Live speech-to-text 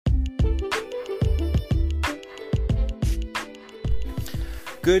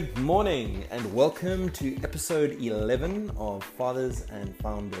Good morning and welcome to episode 11 of Fathers and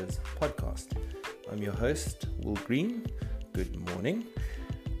Founders podcast. I'm your host, Will Green. Good morning.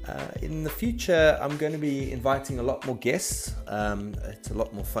 In the future, I'm going to be inviting a lot more guests. It's a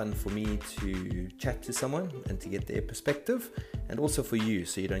lot more fun for me to chat to someone and to get their perspective, and also for you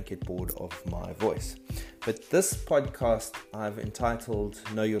so you don't get bored of my voice. But this podcast I've entitled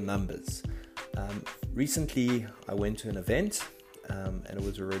Know Your Numbers. Recently, I went to an event and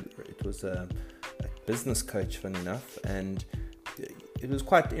it was a business coach, funny enough, and it was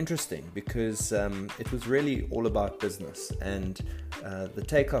quite interesting because it was really all about business, and the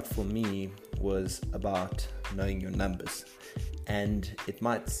takeout for me was about knowing your numbers. And it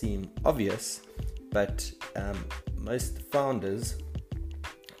might seem obvious, but most founders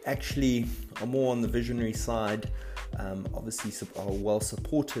actually are more on the visionary side, obviously are well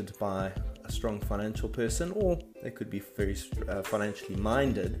supported by a strong financial person, or they could be very financially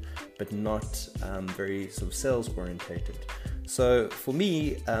minded but not very sort of sales orientated. So for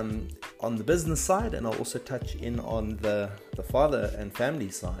me, on the business side, and I'll also touch in on the father and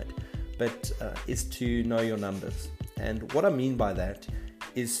family side, but is to know your numbers. And what I mean by that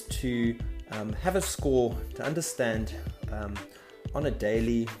is to have a score, to understand on a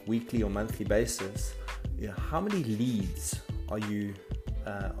daily, weekly or monthly basis, how many leads are you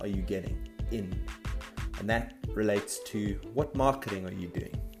getting in, and that relates to what marketing are you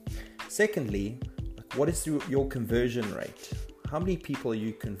doing. Secondly, what is your conversion rate? How many people are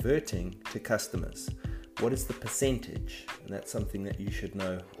you converting to customers? What is the percentage? And that's something that you should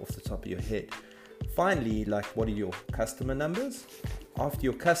know off the top of your head. Finally, what are your customer numbers? After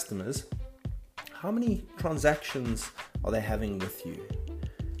your customers, how many transactions are they having with you?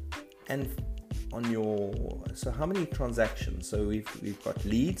 And so how many transactions? So we've got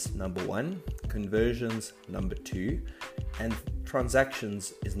leads, number 1, conversions, number 2, and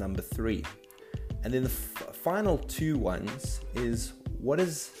transactions is number 3. And then the final 2 ones is, what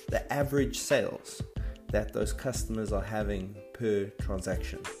is the average sales that those customers are having per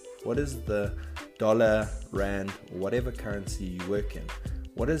transaction? What is the dollar, rand, or whatever currency you work in?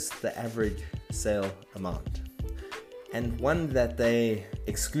 What is the average sale amount? And one that they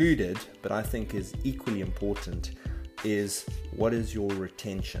excluded, but I think is equally important, is what is your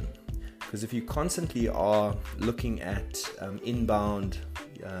retention? Because if you constantly are looking at inbound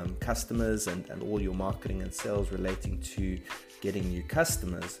customers and all your marketing and sales relating to getting new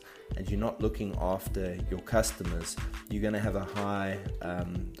customers, and you're not looking after your customers, you're going to have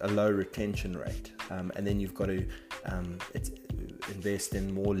a low retention rate, and then you've got to invest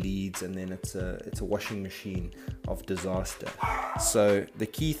in more leads, and then it's a washing machine of disaster. So the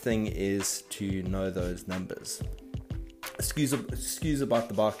key thing is to know those numbers. Excuse about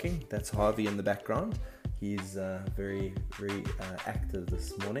the barking. That's Harvey in the background. He's very active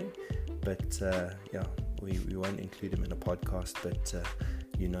this morning, but we won't include him in a podcast, but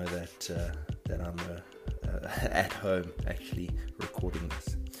you know that I'm at home actually recording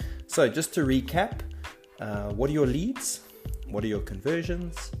this. So just to recap, what are your leads? What are your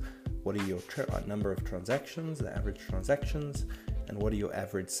conversions? What are your number of transactions, the average transactions? And what are your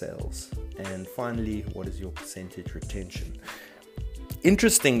average sales? And finally, what is your percentage retention?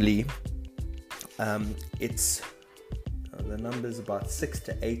 Interestingly, it's the number's about 6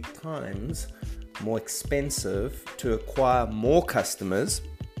 to 8 times more expensive to acquire more customers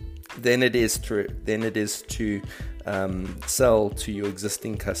than it is to sell to your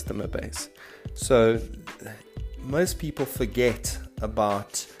existing customer base. So most people forget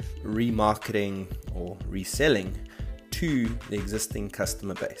about remarketing or reselling to the existing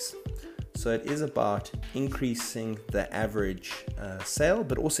customer base. So it is about increasing the average sale,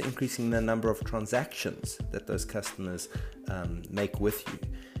 but also increasing the number of transactions that those customers make with you.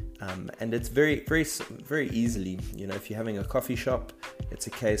 And it's very, very, very easily, if you're having a coffee shop, it's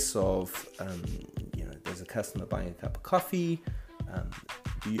a case of, there's a customer buying a cup of coffee.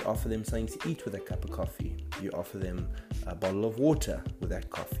 Do you offer them something to eat with a cup of coffee? Do you offer them a bottle of water with that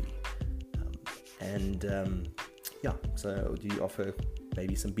coffee? So do you offer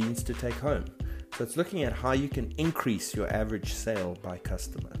maybe some beans to take home? So it's looking at how you can increase your average sale by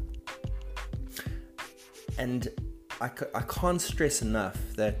customer. And I can't stress enough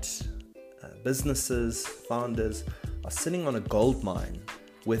that businesses, founders are sitting on a gold mine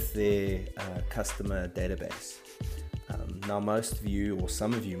with their customer database. Now most of you or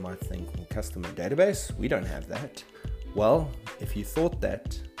some of you might think, well, customer database, we don't have that. Well, if you thought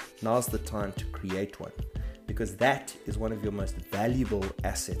that, now's the time to create one, because that is one of your most valuable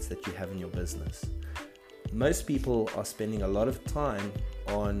assets that you have in your business. Most people are spending a lot of time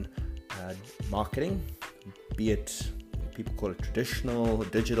on marketing, be it people call it traditional,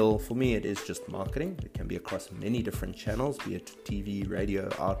 digital. For me, it is just marketing. It can be across many different channels, be it TV, radio,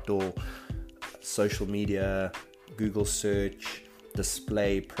 outdoor, social media, Google search,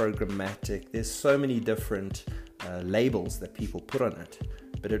 display, programmatic. There's so many different labels that people put on it,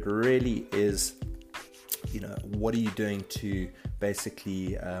 but it really is, what are you doing to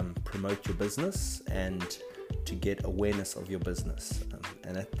basically promote your business and to get awareness of your business,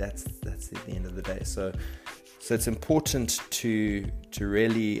 and that's at the end of the day. So it's important to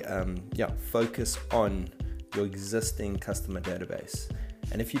really focus on your existing customer database,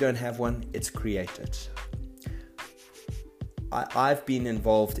 and if you don't have one, it's create it. I've been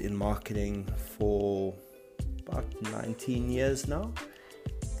involved in marketing for about 19 years now,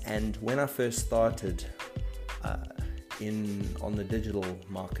 and when I first started on the digital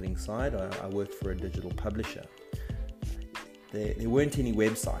marketing side, I worked for a digital publisher. There weren't any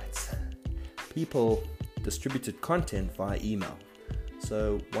websites. People distributed content via email.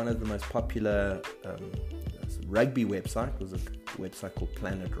 So one of the most popular rugby website was a website called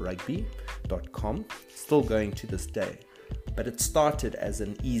planetrugby.com, still going to this day. But it started as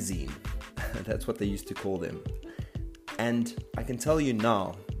an e-zine. That's what they used to call them. And I can tell you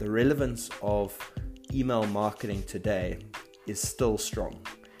now, the relevance of email marketing today is still strong,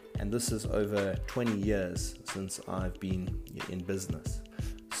 and this is over 20 years since I've been in business.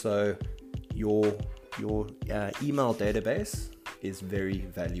 So your email database is very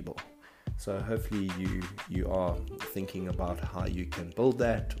valuable. So hopefully you are thinking about how you can build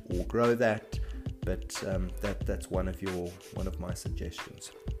that or grow that, but that's one of my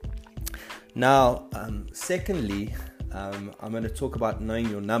suggestions. Now, secondly, I'm going to talk about knowing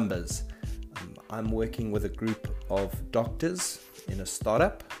your numbers. I'm working with a group of doctors in a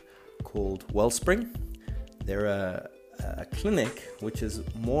startup called Wellspring. They're a clinic which is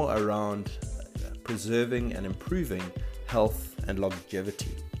more around preserving and improving health and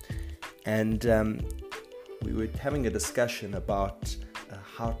longevity. And we were having a discussion about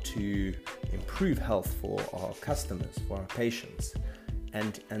how to improve health for our customers, for our patients.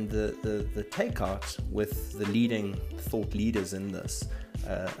 And the takeout with the leading thought leaders in this,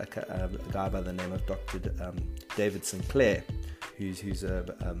 a guy by the name of Dr. David Sinclair, who's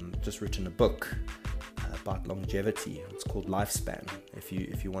just written a book about longevity. It's called Lifespan. If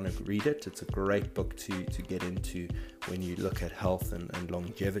you want to read it, it's a great book to get into when you look at health and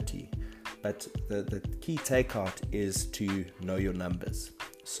longevity. But the key takeout is to know your numbers.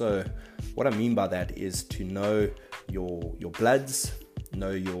 So what I mean by that is to know your bloods,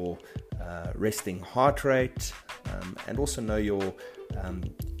 know your resting heart rate, and also know your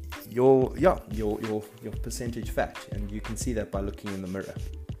percentage fat, and you can see that by looking in the mirror.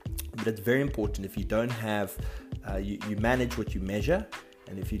 But it's very important. If you don't have you manage what you measure,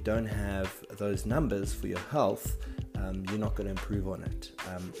 and if you don't have those numbers for your health, you're not going to improve on it.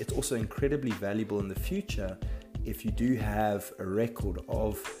 It's also incredibly valuable in the future if you do have a record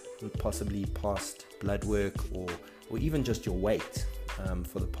of possibly past blood work or even just your weight.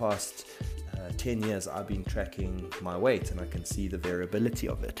 For the past 10 years, I've been tracking my weight, and I can see the variability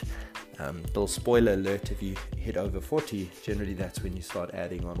of it. Little spoiler alert, if you hit over 40, generally that's when you start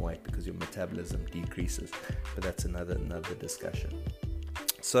adding on weight because your metabolism decreases. But that's another discussion.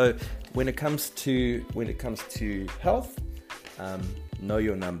 So when it comes to health, know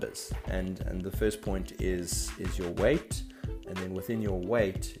your numbers, and the first point is your weight. And then within your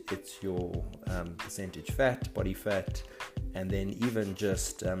weight, it's your percentage fat, body fat, and then even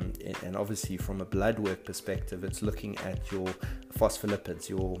just, and obviously from a blood work perspective, it's looking at your phospholipids,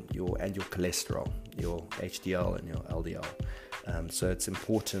 your cholesterol, your HDL and your LDL. So it's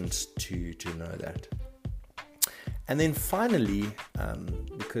important to know that. And then finally,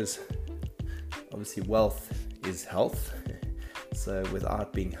 because obviously wealth is health, so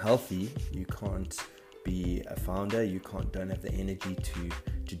without being healthy, you can't be a founder, you don't have the energy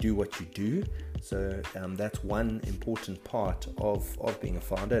to do what you do. So that's one important part of being a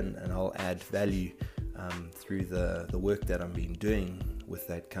founder, and I'll add value through the work that I've been doing with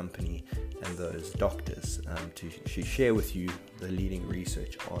that company and those doctors to share with you the leading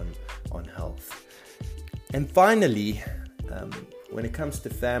research on health. And finally, when it comes to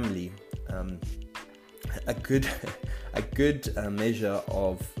family, a good measure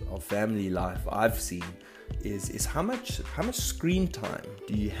of family life I've seen is how much screen time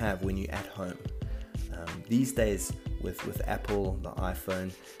do you have when you're at home. These days with Apple, the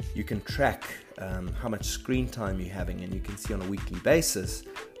iPhone, you can track how much screen time you're having, and you can see on a weekly basis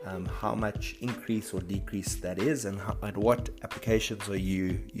how much increase or decrease that is, and at what applications are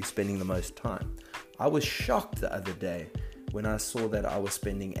you spending the most time. I was shocked the other day when I saw that I was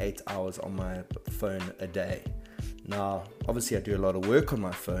spending 8 hours on my phone a day. Now, obviously I do a lot of work on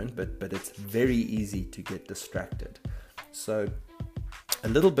my phone, but it's very easy to get distracted. So a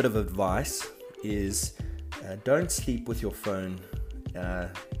little bit of advice is don't sleep with your phone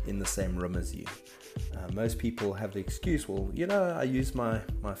in the same room as you. Most people have the excuse, well, I use my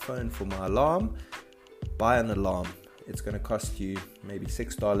phone for my alarm. Buy an alarm. It's going to cost you maybe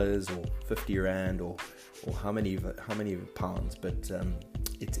 $6 or 50 Rand or how many pounds, but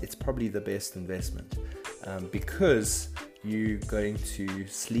it's probably the best investment because you're going to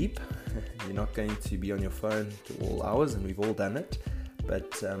sleep. You're not going to be on your phone to all hours, and we've all done it.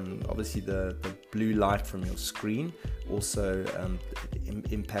 But obviously the blue light from your screen also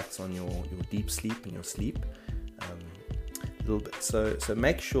impacts on your deep sleep and your sleep a little bit. So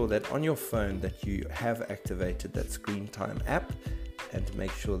make sure that on your phone that you have activated that screen time app, and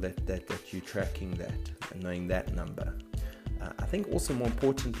make sure that you're tracking that and knowing that number. I think also more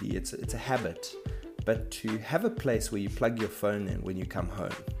importantly, it's a habit, but to have a place where you plug your phone in when you come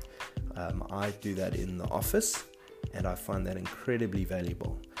home. I do that in the office, and I find that incredibly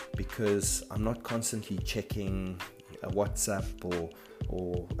valuable because I'm not constantly checking a WhatsApp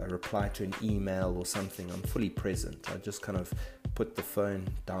or a reply to an email or something. I'm fully present. I just kind of put the phone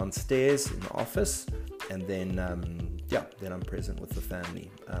downstairs in the office, and then I'm present with the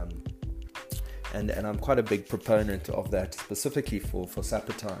family. And I'm quite a big proponent of that, specifically for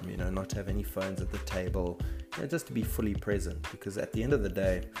supper time, not to have any phones at the table, just to be fully present, because at the end of the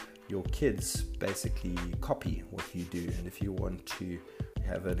day, your kids basically copy what you do. And if you want to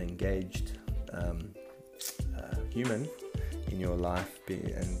have an engaged human in your life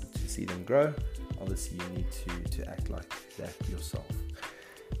and to see them grow, obviously you need to act like that yourself.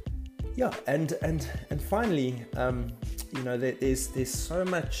 Yeah, and finally, there's so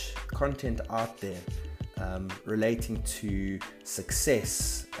much content out there relating to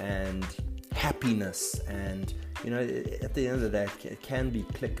success and happiness, and at the end of the day, it can be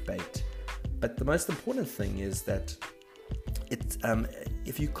clickbait. But the most important thing is that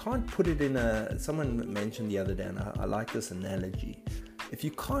if you can't put it in someone mentioned the other day, and I like this analogy, if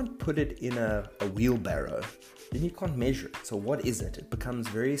you can't put it in a wheelbarrow, then you can't measure it. So what is it? It becomes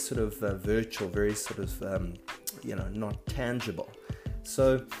very sort of virtual, very sort of, not tangible.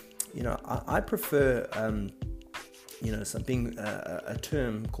 So, I prefer, something, a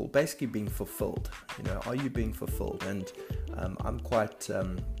term called basically being fulfilled. Are you being fulfilled? And I'm quite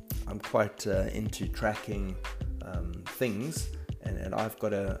into tracking things. And I've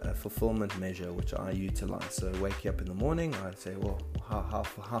got a fulfillment measure which I utilize. So waking up in the morning, I say, well,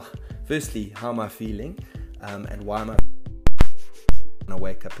 firstly, how am I feeling? And why am I when I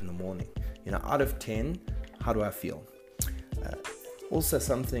wake up in the morning? Out of 10, how do I feel? Also,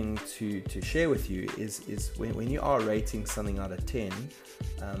 something to share with you is when you are rating something out of 10,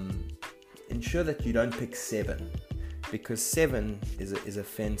 ensure that you don't pick 7. Because 7 is a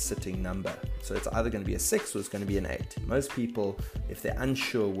fence-sitting number. So it's either going to be a 6 or it's going to be an 8. Most people, if they're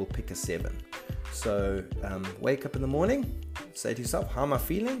unsure, will pick a 7. So wake up in the morning, say to yourself, how am I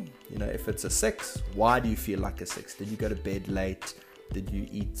feeling? If it's a 6, why do you feel like a 6? Did you go to bed late? Did you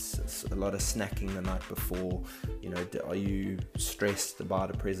eat a lot of snacking the night before? Are you stressed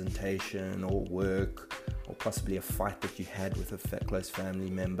about a presentation or work, or possibly a fight that you had with a close family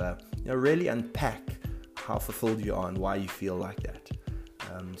member? Really unpack how fulfilled you are and why you feel like that.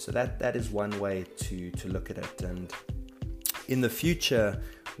 So that is one way to look at it. And in the future,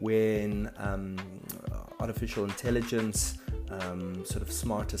 when artificial intelligence, sort of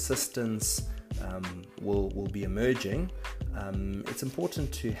smart assistants will be emerging, it's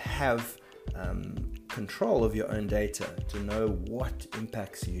important to have control of your own data, to know what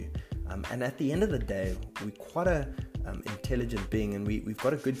impacts you. And at the end of the day, we're quite a intelligent being, and we've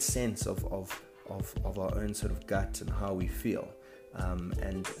got a good sense of our own sort of gut and how we feel,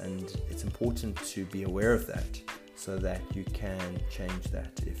 and it's important to be aware of that, so that you can change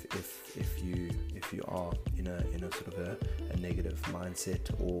that if you are in a sort of a negative mindset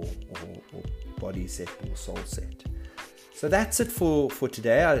or body set or soul set. So that's it for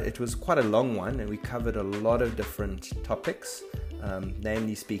today. It was quite a long one, and we covered a lot of different topics,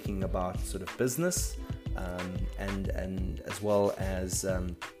 namely speaking about sort of business, and as well as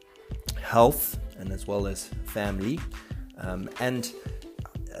health, and as well as family, and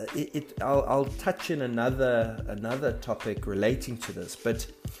I'll touch in another topic relating to this. But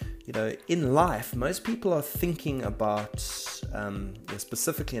in life, most people are thinking about,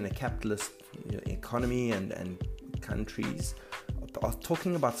 specifically in a capitalist economy and countries, are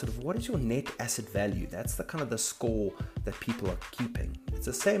talking about sort of what is your net asset value. That's the kind of the score that people are keeping. It's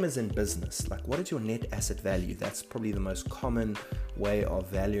the same as in business. Like, what is your net asset value? That's probably the most common way of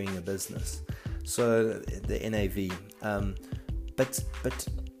valuing a business. So the NAV. But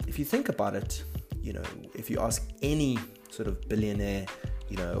if you think about it, if you ask any sort of billionaire,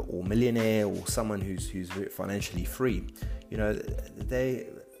 or millionaire, or someone who's very financially free,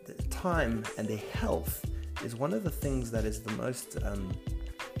 the time and their health is one of the things that is the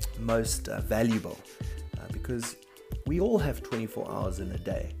most valuable, because we all have 24 hours in a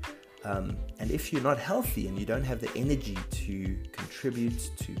day. And if you're not healthy and you don't have the energy to contribute,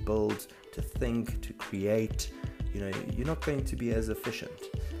 to build, to think, to create, you're not going to be as efficient.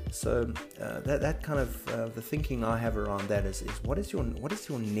 So that kind of the thinking I have around that is what is your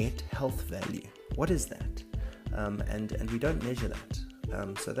net health value? What is that? And we don't measure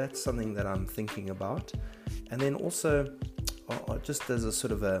that. So that's something that I'm thinking about. And then also, just as a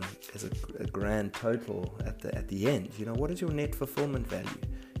sort of a grand total at the end, what is your net fulfillment value?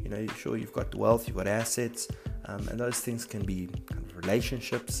 Sure, you've got wealth, you've got assets, and those things can be kind of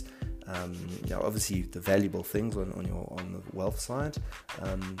relationships. Obviously the valuable things on the wealth side,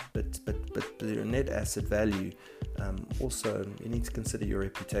 but your net asset value, also you need to consider your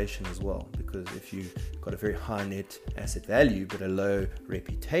reputation as well, because if you've got a very high net asset value but a low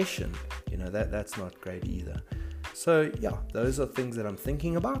reputation, that's not great either. So those are things that I'm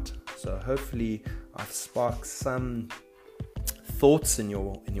thinking about. So hopefully I've sparked some thoughts in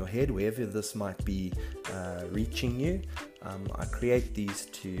your head, wherever this might be reaching you. I create these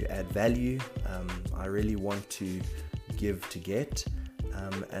to add value. I really want to give to get,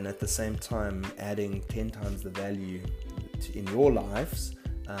 and at the same time adding 10 times the value in your lives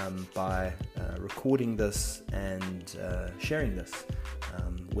by recording this and sharing this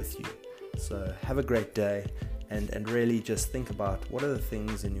with you. So have a great day, and really just think about what are the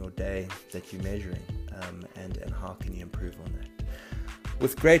things in your day that you're measuring, and how can you improve on that.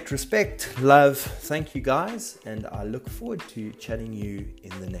 With great respect, love, thank you guys, and I look forward to chatting you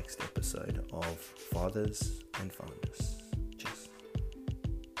in the next episode of Fathers and Founders.